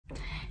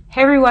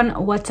Hey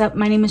everyone, what's up?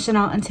 My name is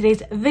Chanel and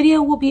today's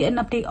video will be an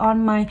update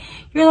on my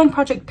year-long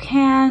project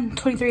pan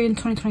 23 and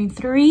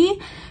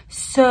 2023.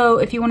 So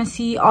if you want to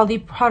see all the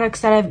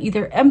products that I've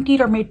either emptied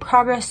or made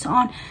progress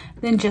on,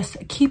 then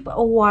just keep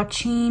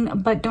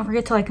watching. But don't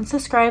forget to like and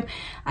subscribe.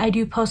 I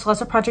do post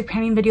lots of project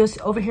panning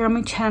videos over here on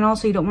my channel,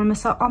 so you don't want to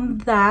miss out on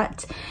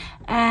that.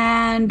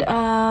 And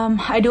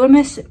I do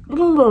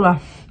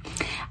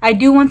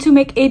want to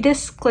make a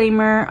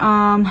disclaimer.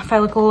 If I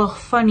look a little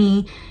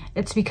funny,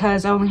 it's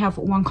because I only have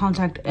one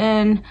contact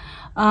in.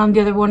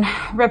 The other one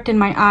ripped in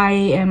my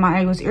eye and my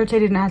eye was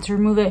irritated and I had to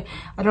remove it.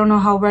 I don't know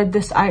how red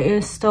this eye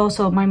is still,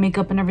 so my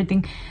makeup and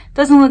everything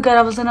doesn't look good.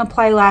 I was gonna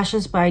apply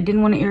lashes, but I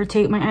didn't want to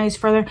irritate my eyes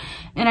further,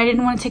 and I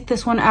didn't want to take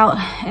this one out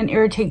and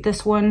irritate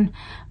this one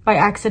by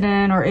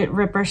accident or it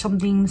rip or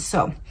something.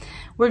 So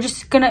we're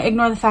just gonna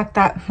ignore the fact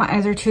that my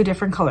eyes are two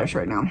different colors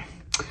right now.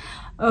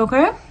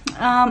 Okay,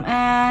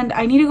 and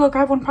I need to go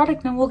grab one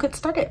product and we'll get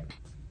started.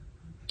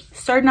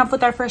 Starting off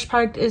with our first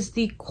product is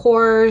the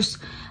Core's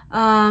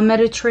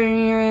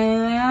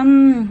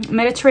Mediterranean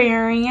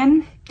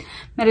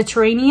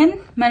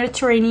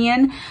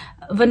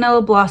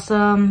Vanilla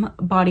Blossom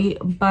Body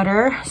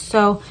Butter.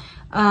 So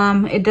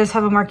it does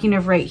have a marking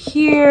of right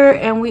here,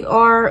 and we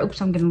are,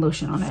 oops, I'm getting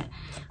lotion on it.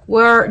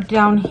 We're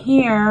down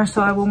here,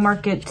 so I will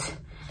mark it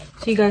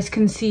so you guys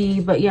can see,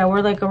 but yeah,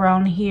 we're like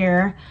around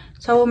here.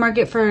 So I will mark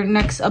it for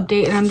next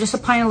update, and I'm just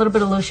applying a little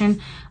bit of lotion.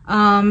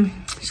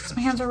 Just because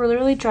my hands are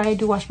really dry. I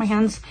do wash my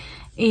hands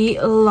a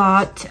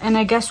lot, and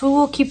I guess we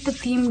will keep the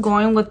theme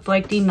going with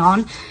like the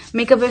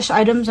non-makeup-ish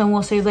items, and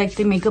we'll save like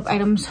the makeup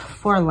items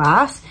for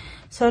last.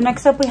 So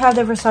next up we have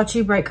the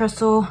Versace Bright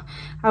Crystal.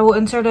 I will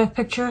insert a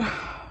picture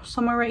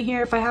somewhere right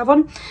here if I have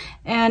one,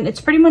 and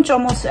it's pretty much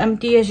almost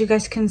empty, as you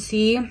guys can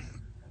see.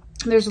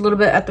 There's a little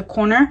bit at the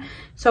corner,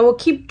 so we'll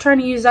keep trying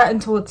to use that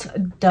until it's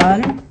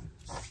done.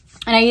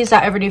 And I use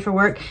that every day for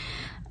work,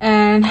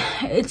 and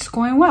it's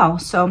going well.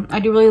 So I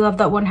do really love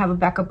that one, have a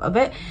backup of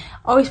it.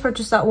 Always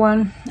purchase that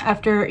one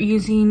after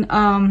using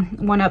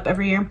one up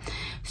every year.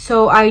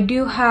 So I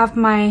do have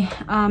my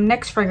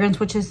next fragrance,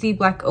 which is the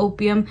Black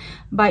Opium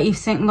by Yves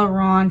Saint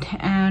Laurent,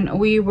 and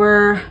we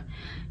were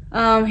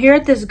here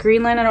at this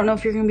green line. I don't know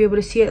if you're gonna be able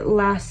to see it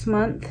last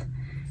month,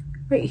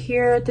 right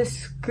here at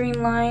this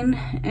green line,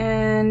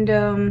 and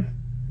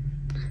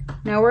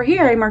now we're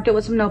here. I marked it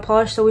with some nail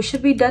polish, so we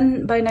should be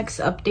done by next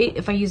update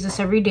if I use this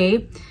every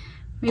day.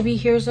 Maybe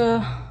here's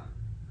I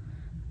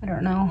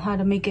don't know how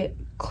to make it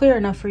clear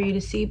enough for you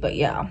to see, but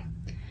yeah,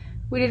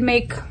 we did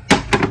make a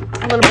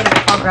little bit of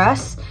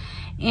progress.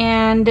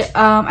 And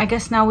I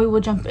guess now we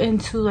will jump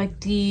into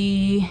like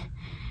the,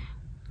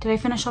 did I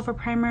finish off a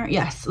primer?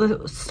 Yes,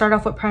 let's start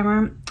off with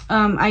primer.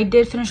 I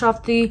did finish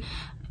off the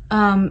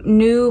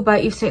New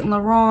by Yves Saint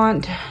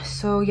Laurent.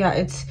 So yeah,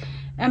 it's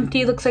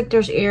empty. Looks like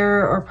there's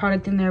air or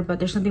product in there, but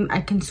there's nothing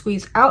I can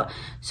squeeze out.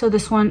 So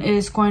this one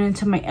is going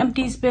into my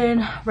empties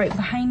bin right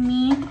behind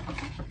me.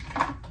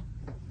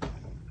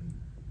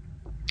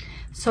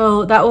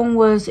 So that one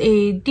was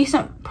a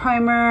decent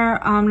primer.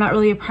 I'm not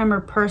really a primer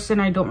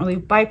person. I don't really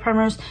buy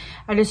primers.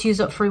 I just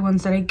use up free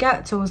ones that I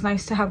get. So it was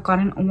nice to have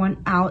gotten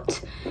one out.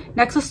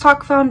 Next, let's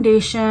talk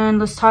foundation.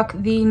 Let's talk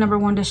the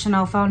 #1 de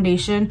Chanel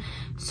foundation.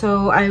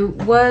 So I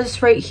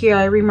was right here.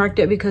 I remarked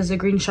it because the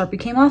green Sharpie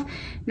came off.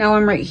 Now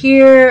I'm right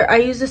here. I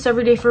use this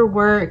every day for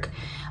work.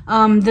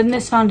 Then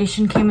this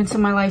foundation came into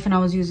my life and I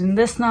was using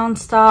this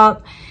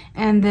nonstop.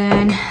 And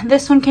then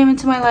this one came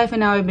into my life and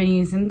now I've been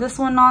using this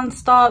one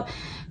nonstop.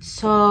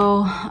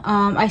 So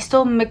I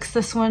still mix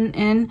this one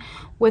in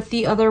with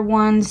the other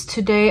ones.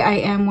 Today I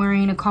am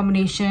wearing a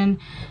combination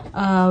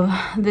of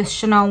this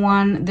Chanel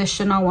one,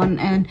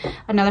 and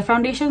another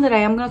foundation that I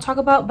am going to talk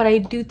about, but I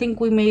do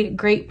think we made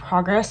great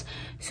progress.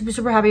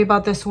 Super happy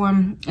about this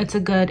one. It's a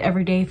good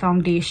everyday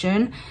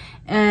foundation,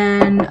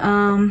 and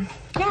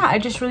yeah, I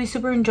just really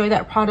super enjoy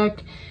that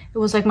product. It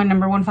was like my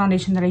 #1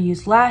 foundation that I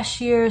used last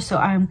year, so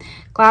I'm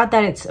glad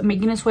that it's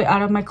making its way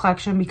out of my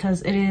collection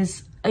because it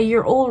is a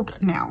year old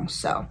now.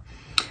 So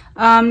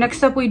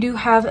next up we do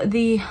have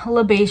the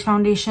Le Beige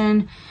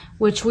foundation,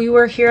 which we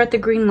were here at the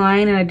green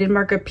line and I did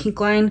mark a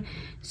pink line,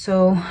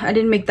 so I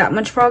didn't make that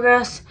much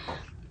progress.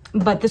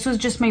 But this was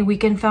just my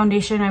weekend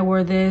foundation. I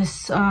wore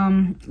this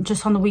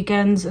just on the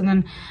weekends, and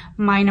then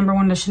my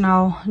 #1 de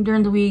Chanel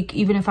during the week,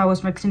 even if I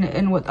was mixing it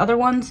in with other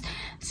ones.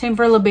 Same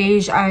for Le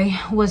Beige, I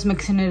was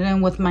mixing it in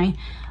with my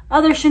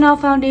other Chanel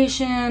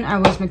foundation. I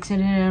was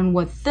mixing it in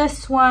with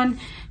this one.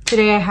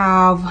 Today I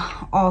have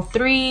all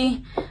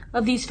three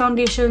of these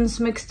foundations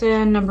mixed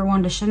in,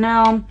 #1 de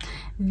Chanel,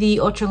 the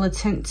Ultra Le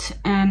Tint,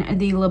 and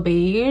the Le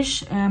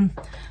Beige. And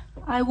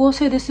I will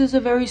say this is a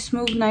very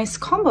smooth, nice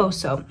combo,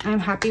 so I'm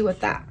happy with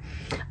that.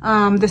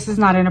 This is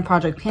not in a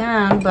project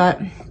pan, but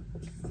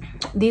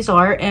these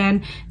are,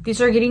 and these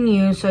are getting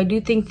used. So I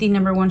do think the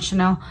 #1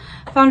 Chanel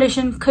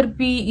foundation could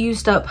be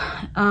used up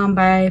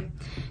by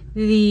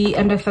the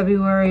end of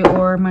February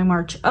or my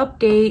March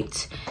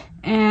update.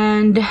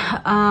 And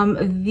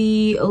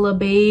the Le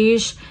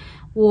Beige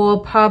will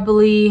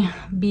probably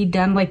be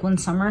done like when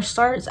summer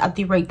starts at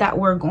the rate that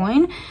we're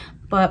going.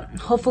 but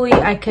hopefully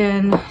I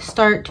can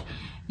start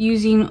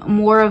using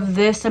more of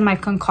this in my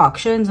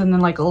concoctions, and then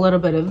like a little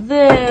bit of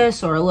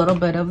this or a little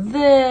bit of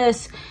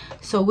this.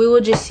 So we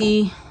will just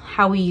see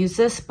how we use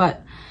this.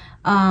 But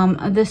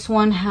this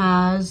one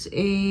has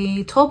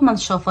a 12-month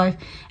shelf life,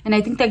 and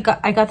I think that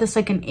I got this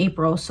like in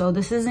April, so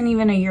this isn't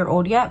even a year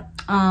old yet.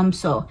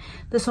 So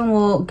this one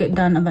will get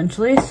done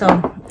eventually. So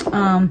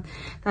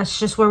that's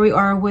just where we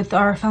are with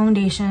our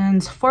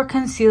foundations. For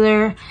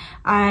concealer,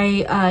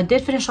 I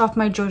did finish off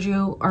my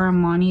Giorgio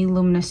Armani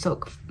Luminous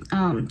Silk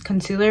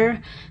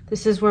concealer.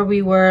 This is where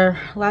we were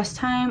last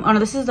time. Oh no,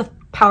 this is the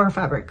Power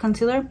Fabric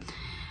concealer.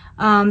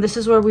 This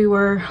is where we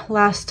were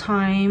last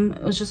time.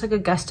 It was just like a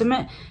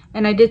guesstimate,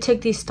 and I did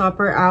take the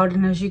stopper out,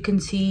 and as you can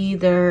see,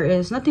 there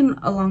is nothing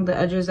along the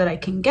edges that I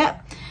can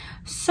get.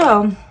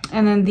 So,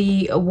 and then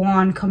the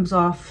wand comes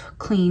off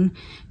clean.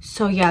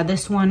 So yeah,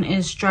 this one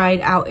is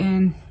dried out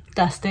and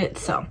dusted.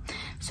 So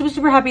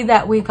super happy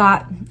that we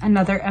got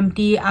another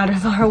empty out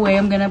of our way.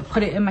 I'm gonna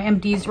put it in my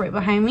empties right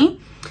behind me.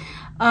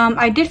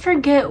 I did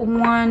forget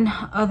one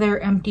other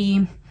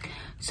empty,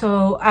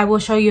 so I will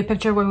show you a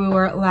picture where we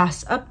were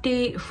last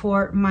update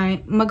for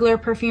my Mugler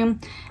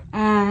perfume.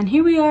 And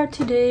here we are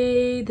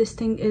today. This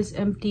thing is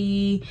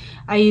empty.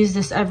 I use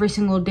this every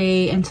single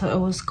day until it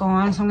was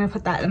gone, so I'm gonna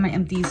put that in my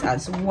empties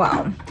as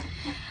well.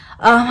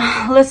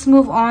 Let's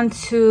move on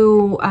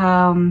to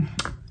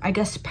I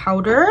guess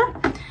powder.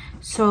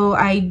 So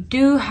I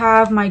do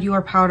have my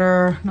Dior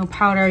powder. No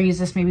powder, I use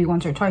this maybe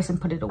once or twice and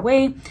put it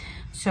away.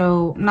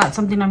 So not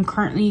something I'm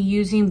currently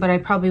using, but I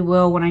probably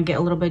will when I get a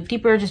little bit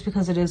deeper, just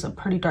because it is a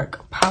pretty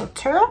dark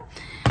powder.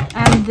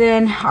 And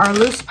then our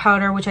loose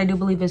powder, which I do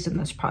believe is in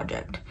this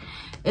project,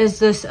 is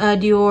this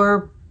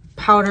Dior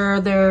powder,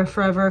 their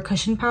Forever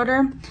Cushion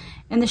powder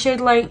in the shade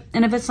Light.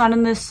 And if it's not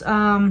in this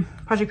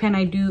project pan,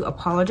 I do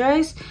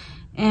apologize.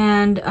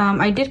 And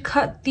I did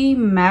cut the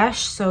mesh,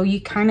 so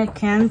you kind of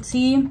can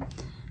see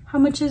how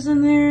much is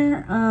in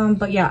there.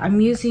 But yeah,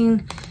 I'm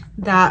using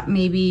that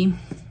maybe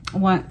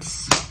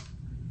once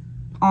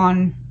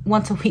a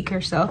week or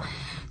so.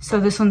 So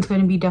this one's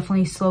going to be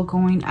definitely slow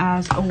going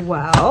as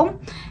well.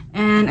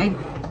 And I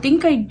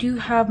think I do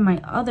have my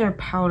other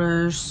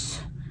powders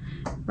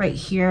right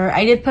here.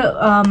 I did put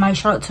my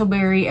Charlotte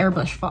Tilbury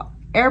Airbrush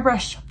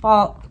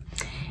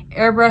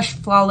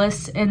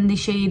Flawless in the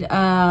shade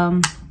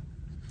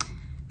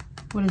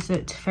what is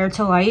it, Fair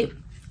to Light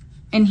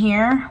in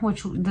here,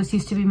 which this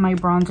used to be my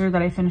bronzer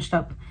that I finished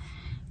up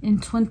in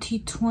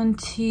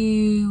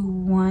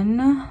 2021,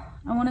 I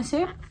want to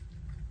say.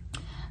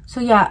 So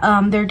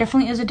yeah, there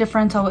definitely is a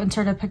difference. I'll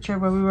insert a picture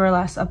where we were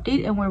last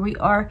update and where we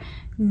are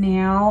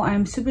now.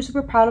 I'm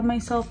super proud of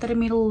myself that I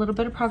made a little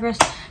bit of progress,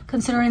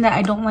 considering that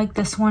I don't like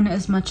this one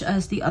as much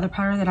as the other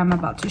powder that I'm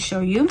about to show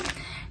you.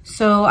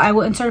 So I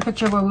will insert a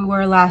picture where we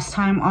were last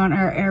time on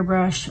our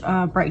Airbrush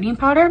brightening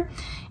powder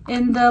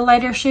in the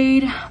lighter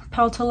shade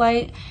Pale to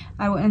Light.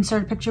 I will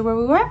insert a picture where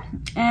we were,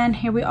 and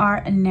here we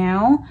are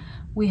now.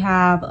 We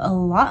have a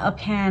lot of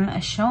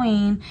pan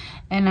showing,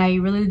 and I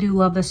really do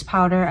love this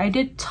powder. I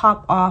did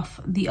top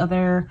off the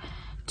other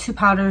two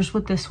powders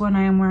with this one.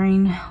 I am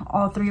wearing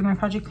all three of my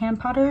Project Pan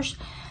powders,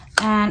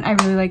 and I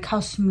really like how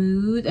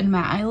smooth and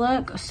matte I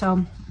look.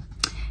 So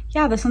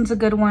yeah, this one's a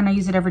good one. I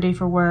use it every day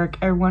for work.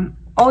 Everyone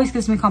always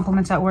gives me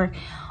compliments at work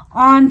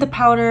on the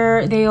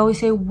powder. They always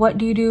say, what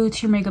do you do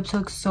to your makeup to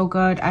look so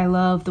good? I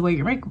love the way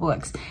your makeup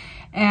looks.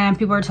 And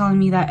people are telling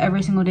me that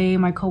every single day,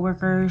 my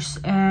coworkers.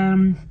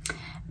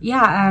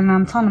 Yeah, and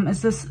I'm telling them,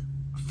 it's this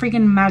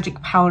freaking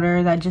magic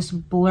powder that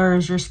just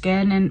blurs your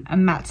skin and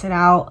mattes it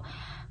out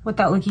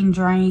without looking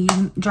drying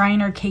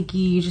or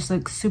cakey. You just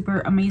look super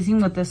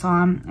amazing with this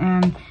on.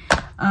 And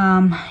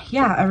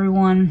yeah,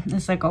 everyone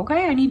is like,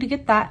 okay, I need to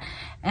get that.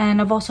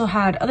 And I've also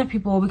had other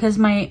people, because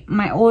my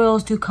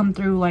oils do come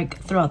through like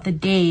throughout the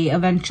day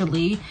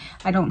eventually.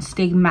 I don't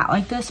stay matte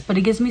like this, but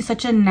it gives me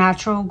such a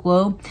natural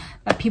glow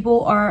that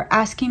people are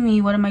asking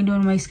me, what am I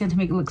doing to my skin to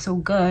make it look so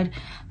good?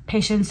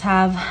 Patients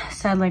have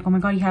said like, oh my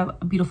god, you have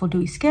a beautiful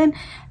dewy skin,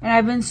 and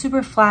I've been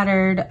super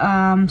flattered.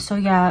 So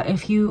yeah,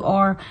 if you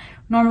are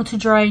normal to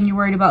dry and you're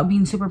worried about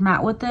being super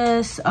matte with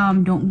this,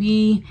 don't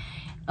be.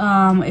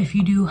 If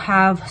you do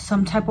have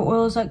some type of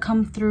oils that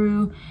come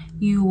through,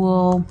 you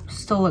will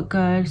still look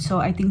good. So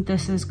I think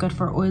this is good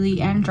for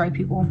oily and dry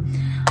people,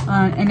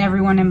 and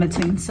everyone in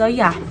between. So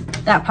yeah,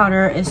 that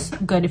powder is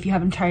good. If you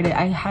haven't tried it,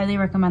 I highly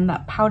recommend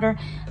that powder.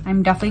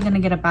 I'm definitely gonna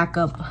get a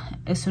backup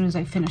as soon as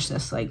I finish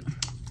this. Like,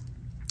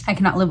 I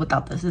cannot live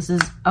without this. This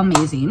is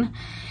amazing.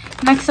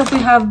 Next up, we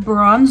have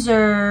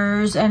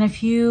bronzers, and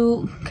if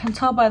you can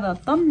tell by the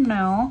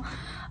thumbnail,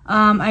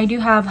 I do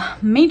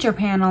have major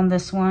pan on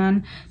this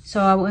one,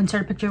 so I will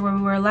insert a picture where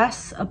we were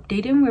last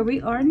updating, where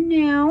we are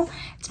now.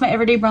 It's my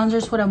everyday bronzer.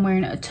 It's what I'm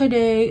wearing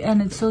today,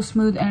 and it's so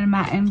smooth and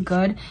matte and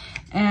good.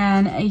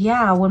 And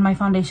yeah, when my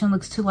foundation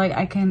looks too light,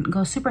 I can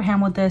go super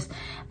ham with this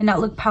and not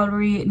look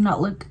powdery,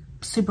 not look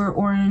super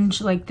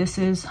orange. Like, this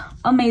is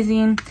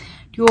amazing.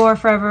 Dior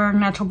Forever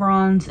Natural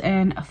Bronze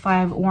and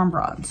 5 Warm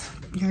Bronze.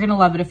 You're gonna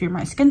love it if you're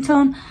my skin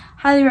tone.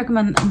 Highly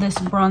recommend this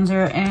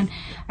bronzer, and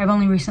I've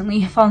only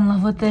recently fallen in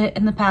love with it.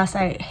 In the past,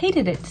 I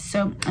hated it,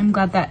 so I'm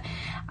glad that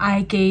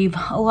I gave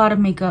a lot of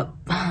makeup,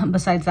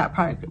 besides that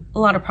product, a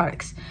lot of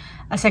products,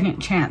 a second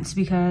chance,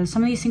 because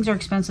some of these things are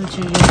expensive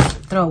to just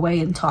throw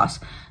away and toss.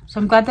 So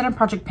I'm glad that I'm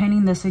project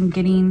panning this and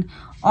getting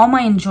all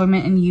my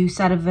enjoyment and use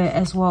out of it,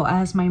 as well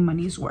as my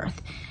money's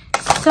worth.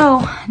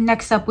 So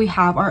next up we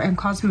have our M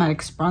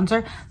Cosmetics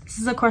bronzer. This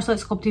is a Corset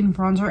Sculpting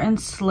Bronzer and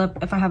Slip.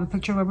 If I have a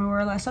picture of where we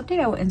were last update,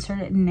 I will insert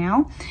it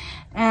now.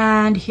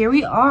 And here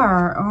we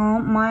are. Oh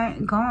my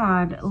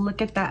god,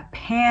 look at that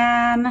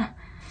pan.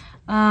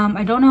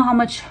 I don't know how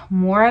much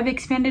more I've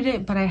expanded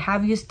it, but I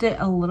have used it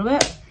a little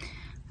bit.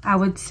 I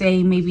would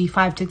say maybe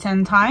 5 to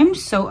 10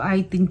 times. So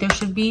I think there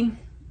should be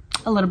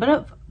a little bit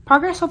of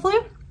progress, hopefully.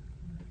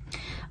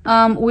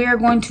 We are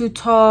going to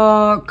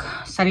talk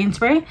setting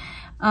spray.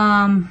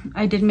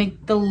 I did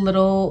make the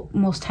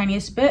most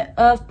tiniest bit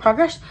of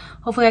progress.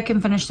 Hopefully I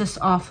can finish this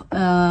off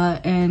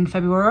in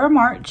February or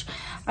March.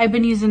 I've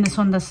been using this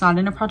one that's not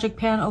in a project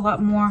pan a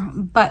lot more,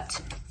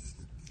 but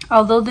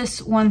although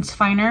this one's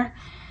finer,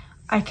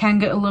 I can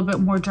get a little bit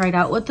more dried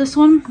out with this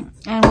one.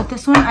 And with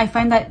this one, I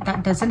find that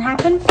that doesn't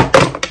happen.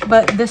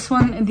 But this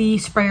one, the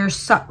sprayer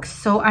sucks.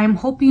 So I'm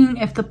hoping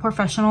if the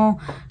Professional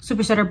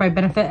Super Setter by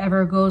Benefit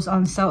ever goes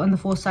on sale in the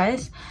full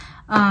size,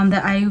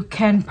 that I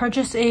can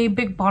purchase a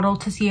big bottle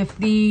to see if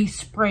the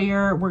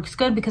sprayer works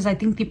good, because I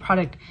think the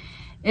product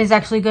is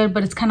actually good,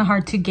 but it's kind of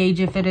hard to gauge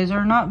if it is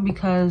or not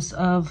because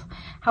of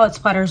how it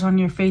splatters on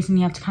your face, and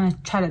you have to kind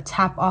of try to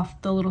tap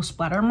off the little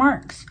splatter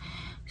marks.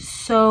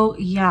 So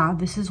yeah,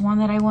 this is one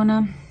that I want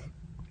to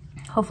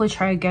hopefully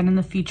try again in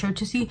the future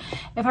to see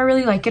if I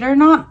really like it or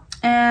not.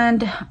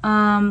 And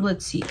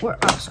let's see, where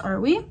else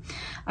are we?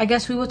 I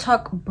guess we will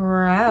talk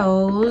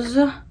brows.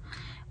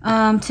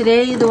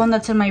 Today the one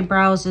that's in my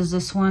brows is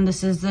this one.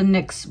 This is the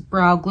NYX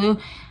brow glue.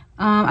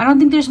 I don't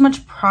think there's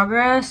much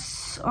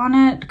progress on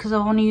it because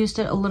I've only used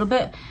it a little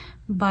bit,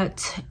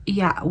 but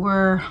yeah,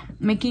 we're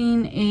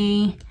making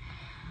a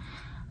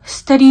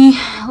steady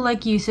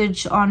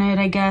usage on it,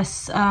 I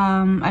guess.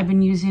 I've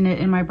been using it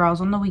in my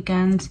brows on the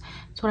weekends.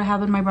 That's what I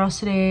have in my brows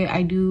today.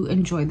 I do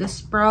enjoy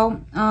this brow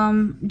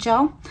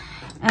gel.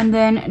 And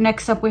then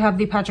next up we have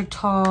the Patrick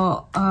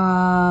Ta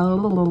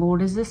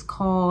what is this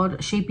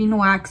called, Shaping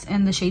Wax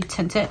in the shade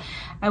Tinted.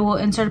 I will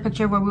insert a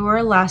picture of where we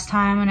were last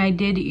time, and I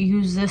did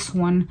use this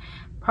one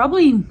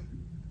probably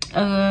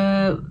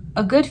a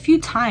good few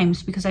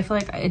times because I feel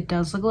like it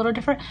does look a little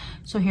different.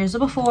 So here's the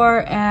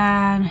before,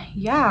 and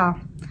yeah,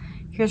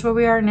 here's where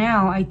we are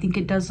now. I think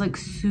it does look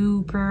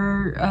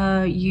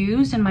super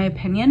used, in my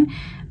opinion.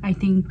 I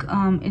think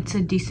it's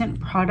a decent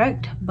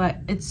product, but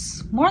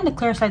it's more on the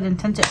clear side than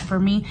tinted for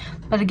me.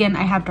 But again,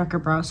 I have darker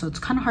brows, so it's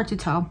kind of hard to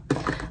tell.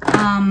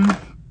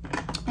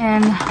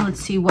 And let's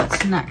see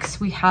what's next.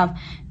 We have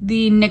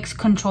the NYX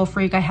Control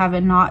Freak. I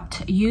haven't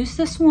not used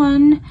this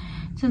one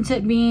since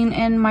it being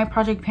in my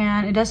project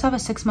pan. It does have a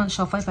 6-month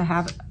shelf life. I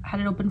have had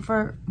it open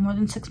for more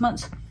than 6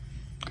 months.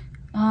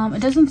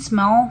 It doesn't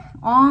smell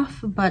off,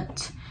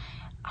 but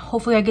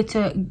hopefully I get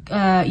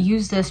to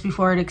use this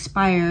before it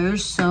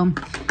expires. So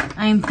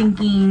I'm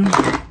thinking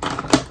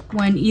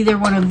when either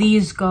one of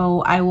these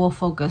go, I will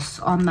focus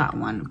on that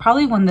one.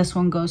 Probably when this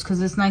one goes,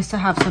 because it's nice to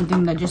have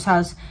something that just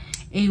has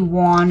a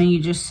wand and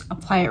you just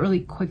apply it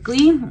really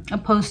quickly,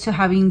 opposed to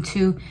having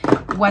to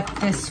wet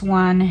this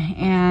one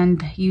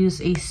and use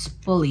a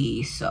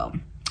spoolie. So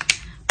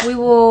we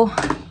will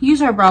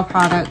use our brow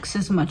products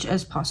as much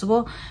as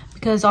possible,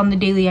 because on the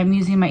daily I'm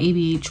using my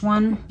ABH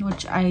one,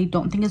 which I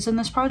don't think is in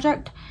this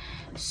project.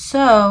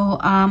 So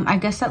I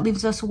guess that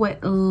leaves us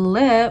with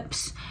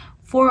lips.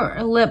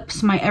 For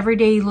lips, my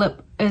everyday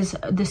lip is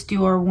this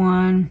Dior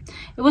one.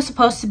 It was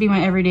supposed to be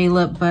my everyday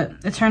lip, but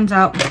it turns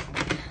out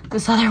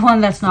this other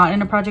one that's not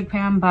in a project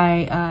pan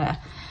by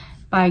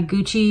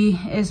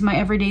Gucci is my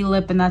everyday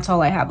lip, and that's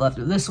all I have left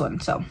of this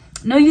one. So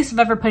no use of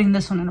ever putting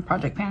this one in a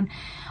project pan,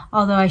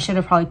 although I should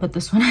have probably put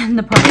this one in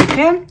the project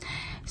pan.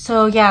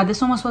 So yeah,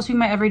 this one was supposed to be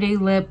my everyday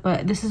lip,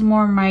 but this is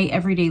more my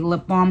everyday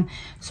lip balm.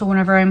 So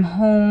whenever I'm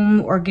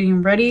home or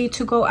getting ready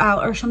to go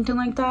out or something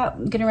like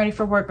that, getting ready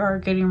for work or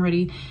getting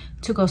ready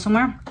to go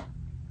somewhere,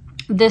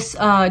 this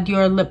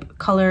Dior lip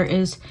color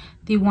is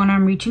the one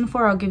I'm reaching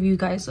for. I'll give you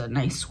guys a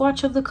nice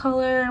swatch of the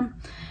color.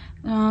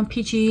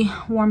 Peachy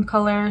warm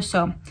color.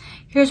 So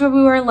here's where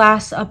we were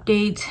last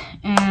update,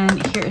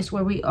 and here is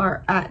where we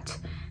are at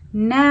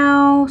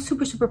now.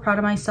 Super proud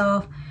of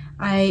myself.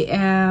 I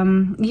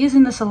am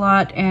using this a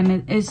lot, and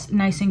it is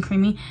nice and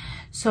creamy,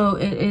 so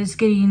it is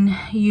getting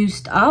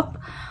used up.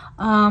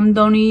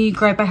 The only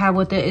gripe I have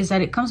with it is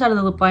that it comes out of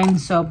the lip line,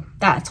 so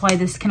that's why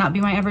this cannot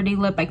be my everyday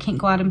lip. I can't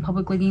go out in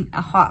public looking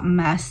a hot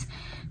mess.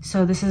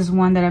 So this is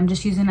one that I'm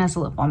just using as a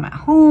lip balm at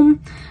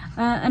home.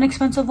 An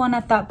expensive one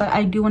at that, but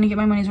I do want to get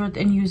my money's worth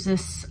and use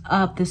this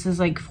up. This is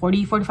like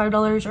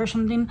 $45 or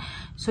something.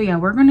 So yeah,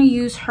 we're gonna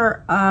use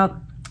her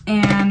up.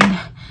 And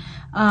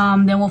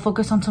Then we'll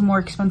focus on some more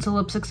expensive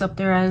lipsticks up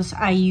there as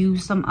I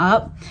use them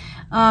up.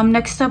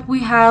 Next up,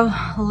 we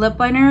have lip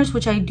liners,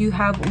 which I do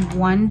have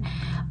one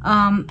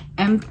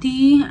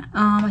empty.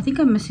 I think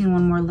I'm missing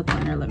one more lip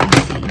liner. Let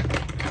me see.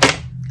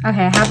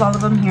 Okay, I have all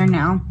of them here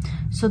now.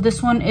 So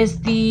this one is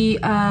the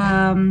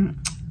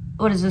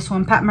what is this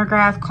one? Pat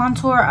McGrath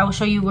contour. I will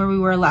show you where we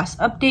were last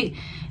update,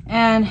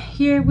 and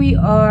here we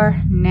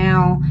are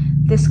now.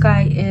 This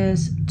guy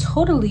is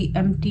totally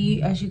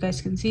empty, as you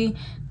guys can see.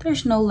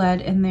 There's no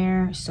lead in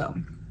there. So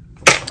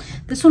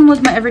this one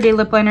was my everyday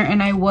lip liner,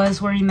 and I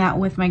was wearing that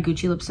with my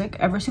Gucci lipstick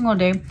every single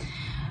day,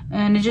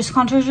 and it just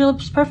contours your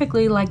lips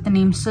perfectly like the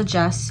name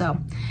suggests. So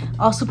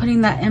also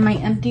putting that in my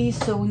empties,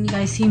 so when you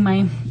guys see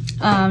my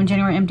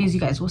January empties,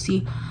 you guys will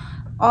see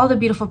all the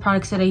beautiful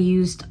products that I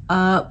used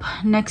up.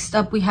 Next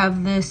up, we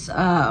have this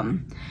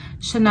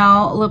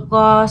Chanel lip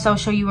gloss. I'll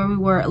show you where we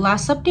were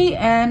last update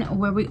and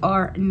where we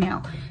are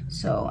now.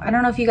 So I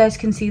don't know if you guys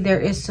can see, there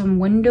is some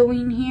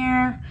windowing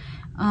here.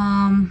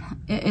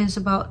 It is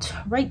about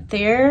right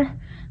there.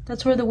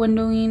 That's where the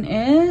windowing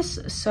is.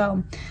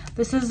 So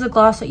this is the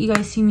gloss that you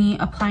guys see me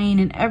applying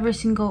in every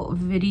single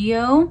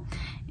video,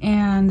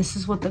 and this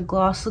is what the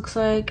gloss looks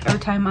like every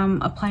time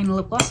I'm applying a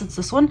lip gloss. It's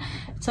this one.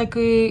 It's like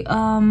a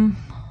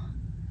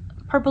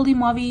purpley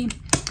mauve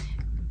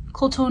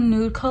cool tone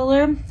nude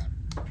color.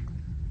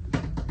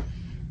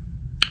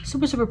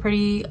 Super, super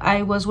pretty.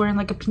 I was wearing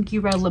like a pinky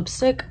red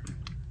lipstick,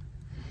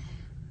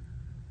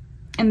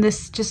 and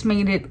this just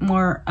made it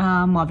more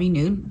mauve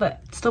nude,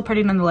 but still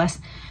pretty nonetheless.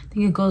 I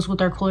think it goes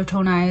with our cooler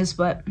tone eyes,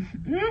 but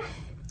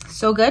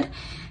so good.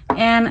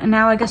 And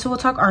now I guess we'll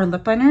talk our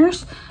lip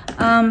liners.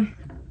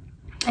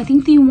 I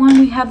think the one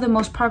we have the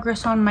most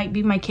progress on might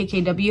be my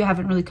KKW. I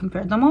haven't really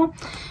compared them all.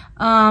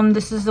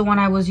 This is the one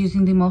I was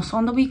using the most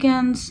on the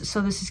weekends.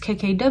 So this is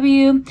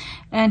KKW,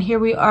 and here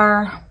we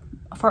are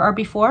for our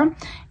before,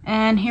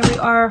 and here we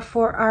are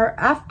for our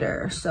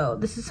after. So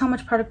this is how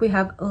much product we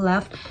have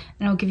left,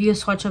 and I'll give you a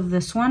swatch of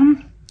this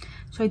one.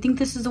 So I think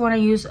this is the one I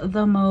use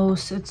the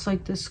most. It's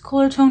like this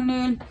cooler tone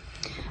nude.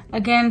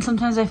 Again,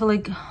 sometimes I feel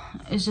like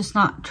it's just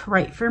not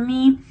right for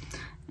me,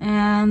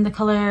 and the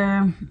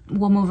color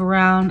will move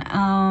around.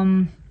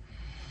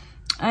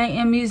 I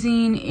am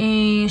using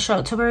a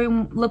Charlotte Tilbury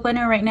lip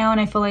liner right now,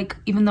 and I feel like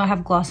even though I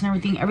have gloss and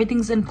everything,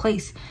 everything's in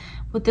place.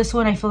 With this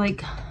one, I feel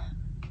like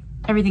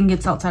everything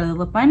gets outside of the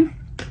lip line.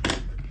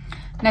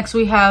 Next,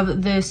 we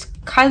have this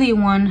Kylie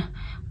one,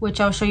 which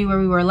I'll show you where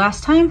we were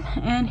last time,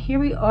 and here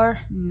we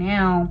are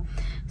now.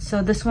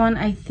 So this one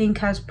I think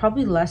has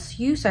probably less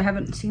use. I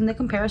haven't seen the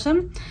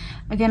comparison.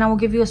 Again, I will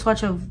give you a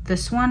swatch of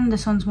this one.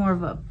 This one's more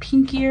of a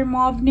pinkier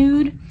mauve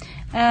nude,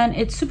 and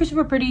it's super,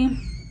 super pretty.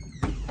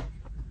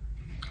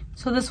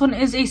 So this one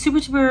is a super,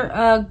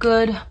 super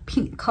good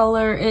pink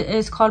color. It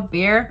is called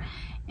Bear,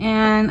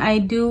 and I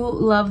do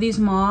love these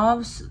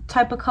mauves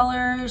type of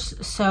colors.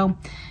 So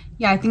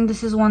yeah, I think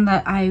this is one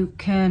that I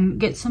can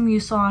get some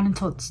use on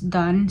until it's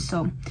done.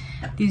 So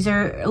these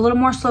are a little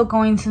more slow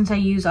going since I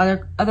use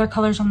other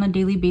colors on a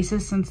daily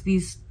basis, since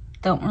these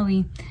don't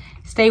really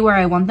stay where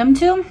I want them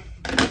to.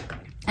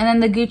 And then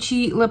the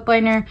Gucci lip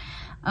liner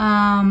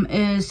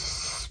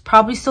is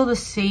probably still the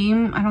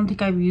same. I don't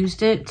think I've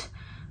used it.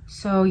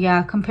 So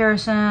yeah,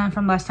 comparison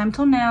from last time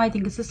till now, I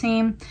think it's the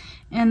same.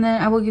 And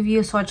then I will give you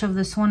a swatch of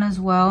this one as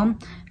well. And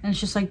it's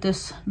just like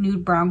this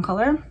nude brown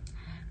color.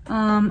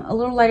 A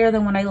little lighter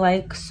than what I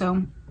like,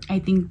 so I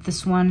think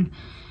this one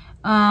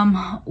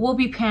will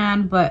be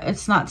panned, but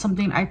it's not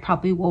something I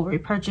probably will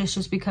repurchase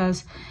just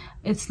because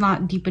it's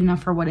not deep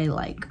enough for what I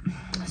like.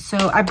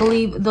 So I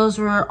believe those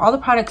were all the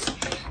products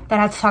that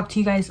I had to talk to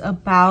you guys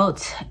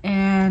about,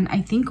 and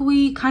I think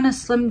we kind of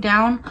slimmed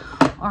down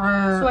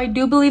our, so I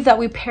do believe that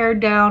we pared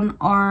down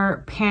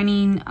our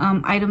panning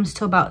items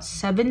to about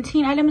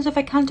 17 items if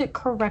I count it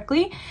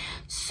correctly.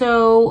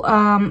 So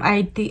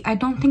I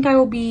don't think I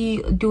will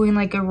be doing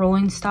like a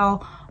rolling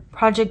style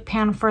project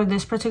pan for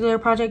this particular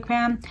project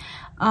pan,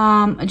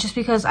 just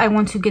because I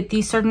want to get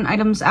these certain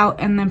items out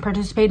and then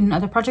participate in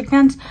other project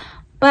pans.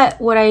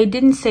 But what I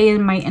didn't say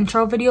in my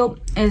intro video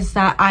is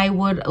that I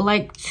would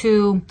like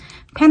to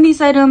pan these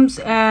items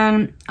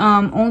and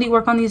only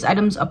work on these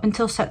items up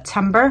until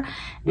September.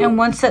 And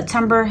once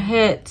September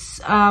hits,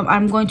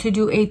 I'm going to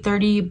do a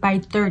 30 by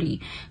 30.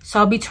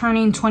 So I'll be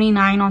turning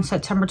 29 on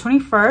September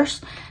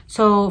 21st.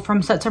 So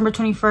from September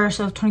 21st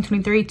of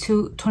 2023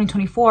 to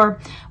 2024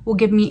 will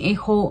give me a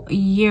whole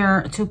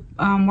year to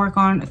work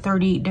on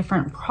 30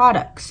 different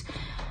products.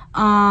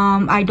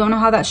 I don't know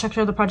how that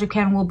structure of the project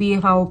pan will be,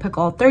 if I will pick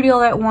all 30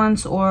 all at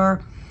once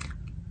or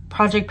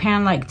project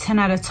pan like 10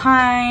 at a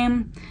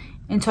time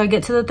until I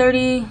get to the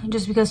 30,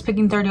 just because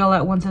picking 30 all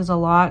at once is a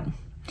lot.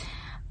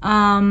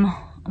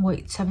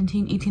 Wait,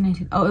 17, 18,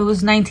 19. Oh, it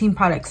was 19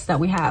 products that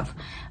we have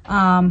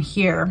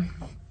here.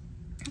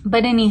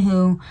 But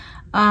anywho,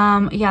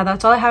 yeah,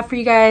 that's all I have for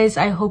you guys.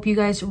 I hope you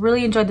guys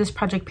really enjoyed this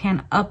project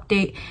pan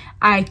update.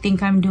 I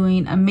think I'm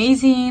doing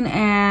amazing,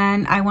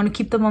 and I want to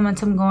keep the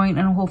momentum going,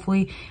 and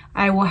hopefully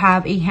I will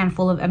have a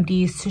handful of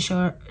empties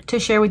to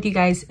share with you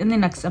guys in the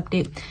next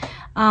update.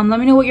 Let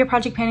me know what you're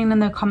project planning in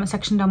the comment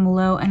section down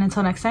below. And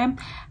until next time,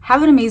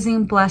 have an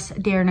amazing,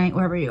 blessed day or night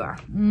wherever you are.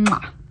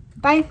 Mwah.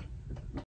 Bye.